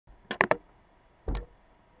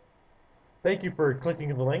Thank you for clicking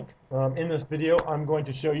the link. In this video, I'm going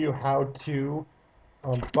to show you how to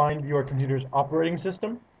find your computer's operating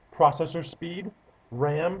system, processor speed,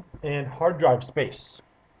 RAM, and hard drive space.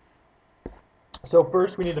 So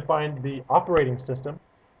first, we need to find the operating system.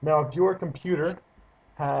 Now, if your computer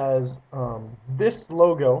has this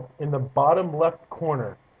logo in the bottom left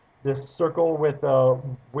corner, this circle with a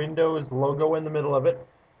Windows logo in the middle of it,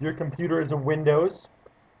 your computer is a Windows.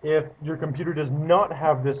 If your computer does not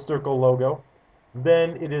have this circle logo,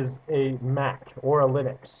 then it is a Mac or a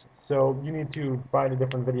Linux. So you need to find a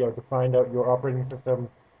different video to find out your operating system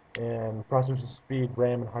and processor speed,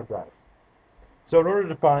 RAM, and hard drive. So in order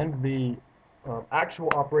to find the actual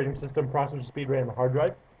operating system, processor speed, RAM, and hard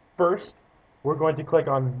drive, first we're going to click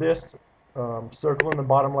on this circle in the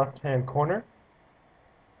bottom left-hand corner.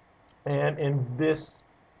 And in this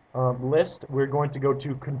list, we're going to go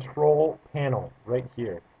to Control Panel right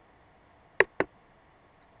here.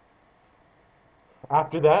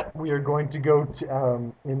 After that, we are going to go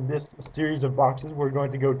to, in this series of boxes, we're going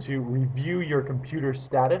to go to Review Your Computer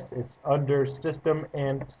Status. It's under System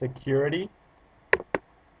and Security.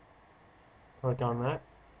 Click on that.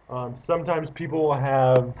 Sometimes people will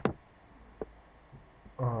have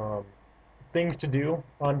things to do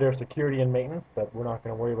under Security and Maintenance, but we're not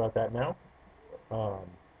going to worry about that now.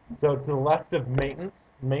 So to the left of maintenance,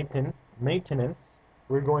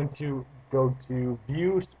 we're going to go to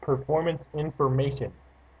View Performance Information.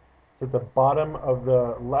 It's at the bottom of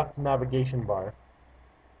the left navigation bar.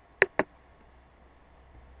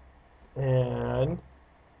 And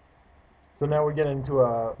so now we get into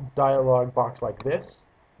a dialog box like this.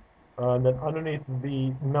 And then underneath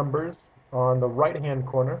the numbers on the right-hand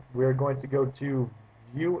corner, we're going to go to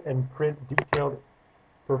View and Print Detailed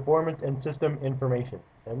Performance and System Information.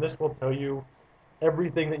 And this will tell you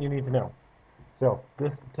everything that you need to know. So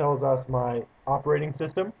this tells us my operating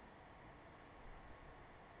system.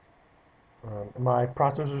 My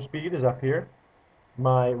processor speed is up here.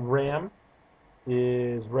 My RAM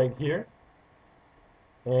is right here.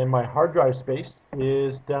 And my hard drive space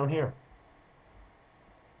is down here.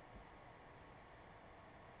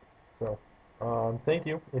 So thank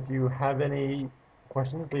you. If you have any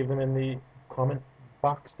questions, leave them in the comment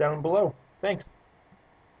box down below. Thanks.